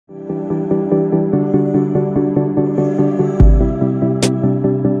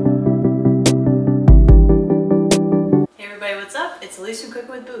least when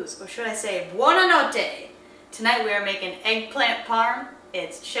cooking with booze, or should I say buonanotte. Tonight we are making eggplant parm.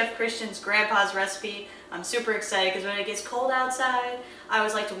 It's Chef Christian's grandpa's recipe. I'm super excited because when it gets cold outside, I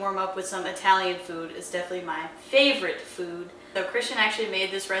always like to warm up with some Italian food. It's definitely my favorite food. So Christian actually made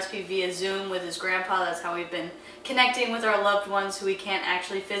this recipe via Zoom with his grandpa. That's how we've been connecting with our loved ones who we can't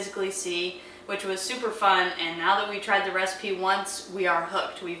actually physically see, which was super fun. And now that we tried the recipe once, we are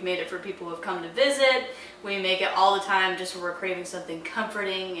hooked. We've made it for people who have come to visit. We make it all the time just when we're craving something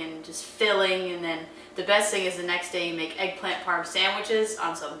comforting and just filling. And then the best thing is the next day you make eggplant parm sandwiches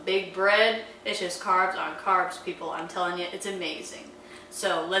on some big bread. It's just carbs on carbs, people. I'm telling you, it's amazing.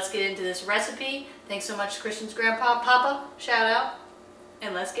 So let's get into this recipe. Thanks so much to Christian's grandpa, Papa, shout out,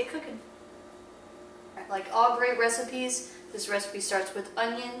 and let's get cooking. Like all great recipes, this recipe starts with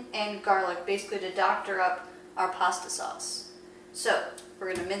onion and garlic, basically to doctor up our pasta sauce. So we're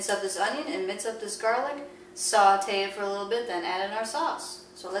going to mince up this onion and mince up this garlic, saute it for a little bit, then add in our sauce.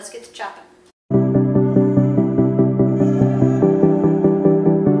 So let's get to chopping.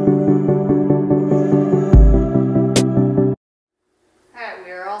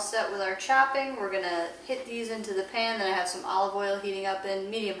 Set with our chopping. We're going to hit these into the pan, then I have some olive oil heating up in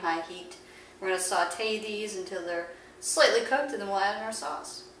medium-high heat. We're going to saute these until they're slightly cooked, and then we'll add in our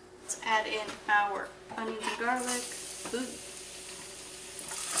sauce. Let's add in our onions and garlic. Ooh.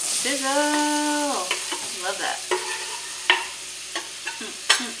 Sizzle! Love that.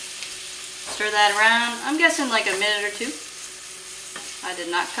 Stir that around. I'm guessing like a minute or two. I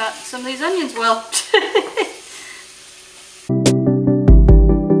did not cut some of these onions well.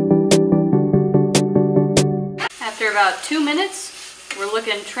 After about 2 minutes, we're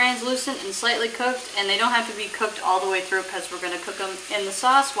looking translucent and slightly cooked, and they don't have to be cooked all the way through because we're going to cook them in the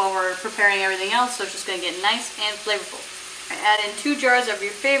sauce while we're preparing everything else, so it's just going to get nice and flavorful. Add in 2 jars of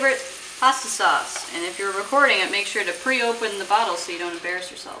your favorite pasta sauce, and if you're recording it, make sure to pre-open the bottle so you don't embarrass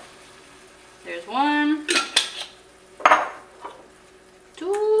yourself. There's 1,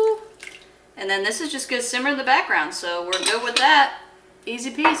 2, and then this is just going to simmer in the background, so we're good with that. Easy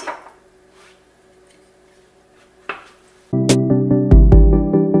peasy.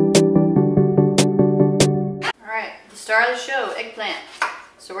 Star of the show, eggplant.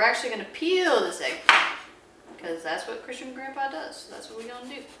 So we're actually going to peel this eggplant because that's what Christian Grandpa does. So that's what we're going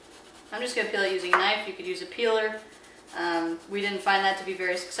to do. I'm just going to peel it using a knife. You could use a peeler. We didn't find that to be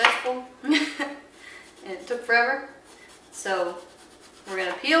very successful. And it took forever. So we're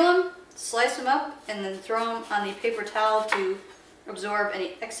going to peel them, slice them up, and then throw them on the paper towel to absorb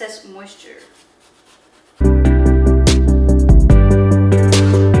any excess moisture.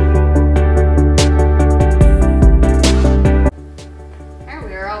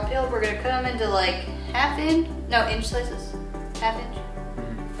 We're going to cut them into like inch slices, half inch.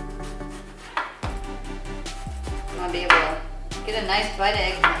 You want to be able to get a nice bite of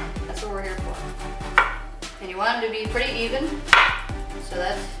eggplant. That's what we're here for. And you want them to be pretty even so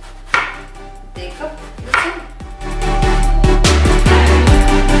that they cook the same.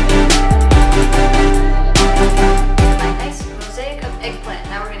 A nice mosaic of eggplant.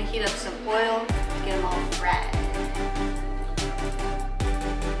 Now we're going to heat up some oil to get them all fried.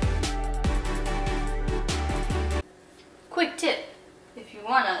 Quick tip, if you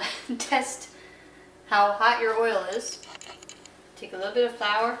want to test how hot your oil is, take a little bit of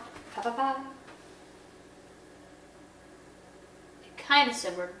flour, It kind of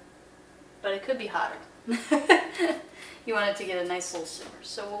simmered, but it could be hotter. You want it to get a nice little simmer,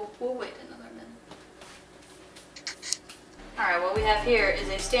 so we'll wait another minute. Alright, what we have here is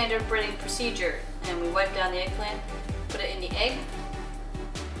a standard breading procedure, and we wipe down the eggplant, put it in the egg,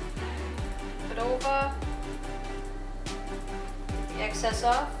 flip it over, excess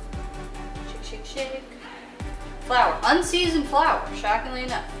off, shake, shake, shake. Flour, unseasoned flour, shockingly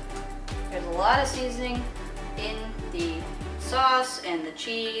enough. There's a lot of seasoning in the sauce and the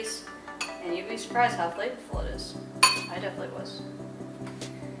cheese, and you'd be surprised how flavorful it is. I definitely was.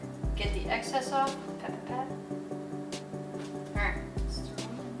 Get the excess off, pat, pat, pat. Alright, let's throw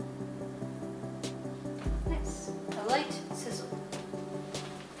them in. Nice, a light sizzle.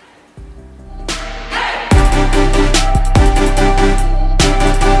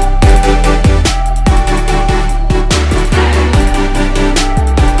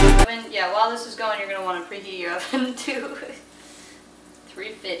 You're going to want to preheat your oven to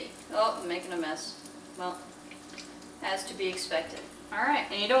 350. Oh, I'm making a mess. Well, as to be expected.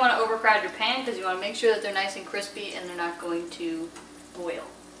 Alright, and you don't want to overcrowd your pan because you want to make sure that they're nice and crispy and they're not going to boil.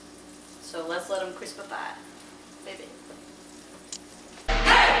 So let's let them crispify, baby.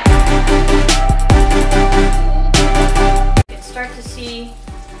 You can start to see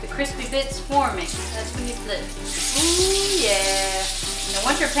the crispy bits forming. That's when you flip. Ooh, yeah. And then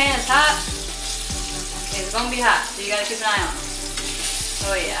once your pan is hot, it's gonna be hot, so you gotta keep an eye on it.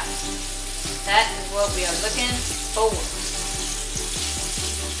 Oh yeah. That is what we are looking for.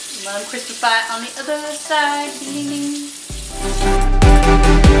 Let them crispify on the other side. Ding, ding, ding.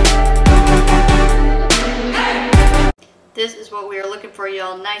 This is what we are looking for,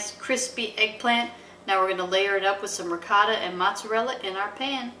 y'all. Nice crispy eggplant. Now we're gonna layer it up with some ricotta and mozzarella in our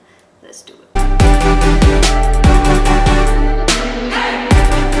pan. Let's do it.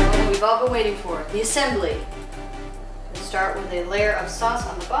 What we've all been waiting for, the assembly. We'll start with a layer of sauce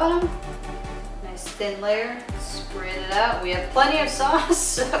on the bottom. Nice thin layer. Spread it out. We have plenty of sauce,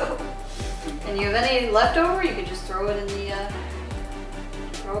 so. And you have any leftover, you can just throw it in the,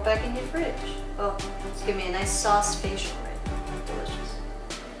 throw it back in your fridge. Oh, it's giving me a nice sauce facial right now. Delicious.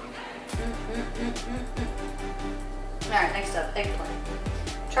 Alright, next up, eggplant.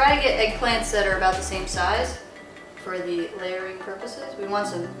 Try to get eggplants that are about the same size for the layering purposes. We want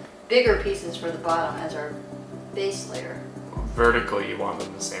some bigger pieces for the bottom as our base layer. Vertically, you want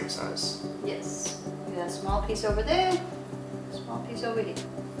them the same size. Yes. We got a small piece over there, a small piece over here.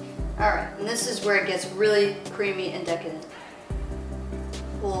 Alright, and this is where it gets really creamy and decadent.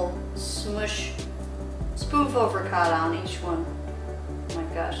 We'll smush, spoonful of ricotta on each one. Oh my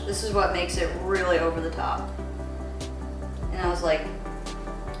gosh, this is what makes it really over the top. And I was like,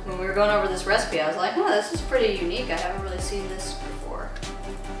 when we were going over this recipe, I was like, oh, this is pretty unique. I haven't really seen this before.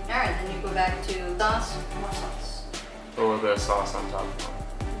 Alright, then you go back to sauce, more sauce. A little bit of sauce on top of them.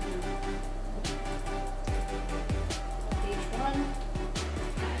 Each one.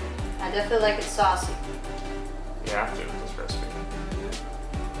 I definitely like it saucy. You have to with this recipe.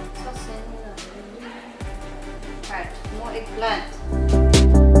 Alright, more eggplant.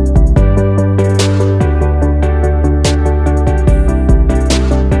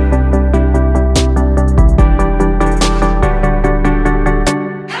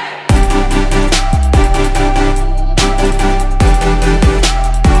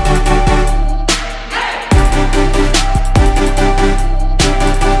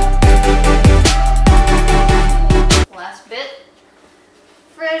 Last bit.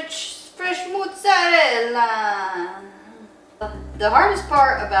 Fresh mozzarella. The hardest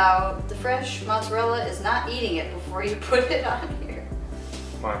part about the fresh mozzarella is not eating it before you put it on here.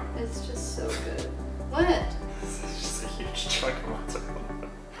 Why? It's just so good. What? This is just a huge chunk of mozzarella.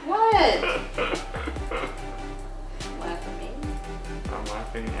 What? Laugh at me. I'm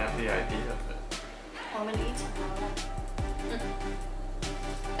laughing at the idea of it. I'm gonna eat some.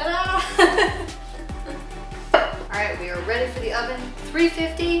 Ta-da! Alright, we are ready for the oven.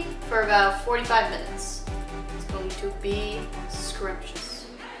 350 for about 45 minutes. It's going to be scrumptious.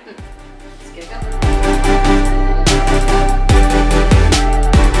 Let's get it going.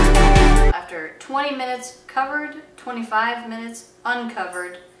 After 20 minutes covered, 25 minutes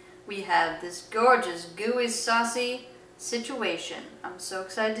uncovered, we have this gorgeous, gooey, saucy situation. I'm so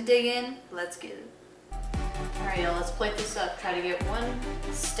excited to dig in. Let's get it. Alright, y'all, let's plate this up. Try to get one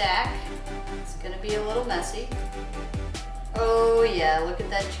stack. It's gonna be a little messy. Oh yeah, look at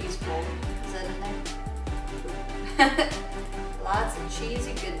that cheese bowl. Is that in there? Lots of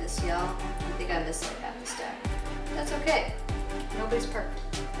cheesy goodness, y'all. I think I missed like half the stack. That's okay. Nobody's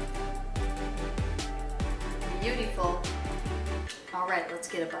perfect. Beautiful. Alright, let's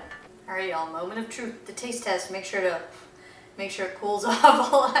get a bite. Alright, y'all, moment of truth. The taste test. Make sure it cools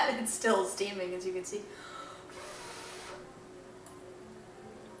off a lot. It's still steaming, as you can see.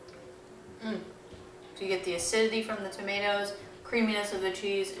 So you get the acidity from the tomatoes, creaminess of the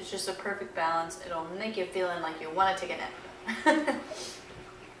cheese. It's just a perfect balance. It'll make you feeling like you want to take a nap.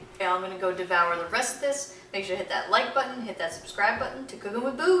 Okay, I'm going to go devour the rest of this. Make sure to hit that like button, hit that subscribe button to Cooking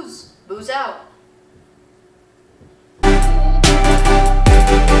with Booze. Booze out.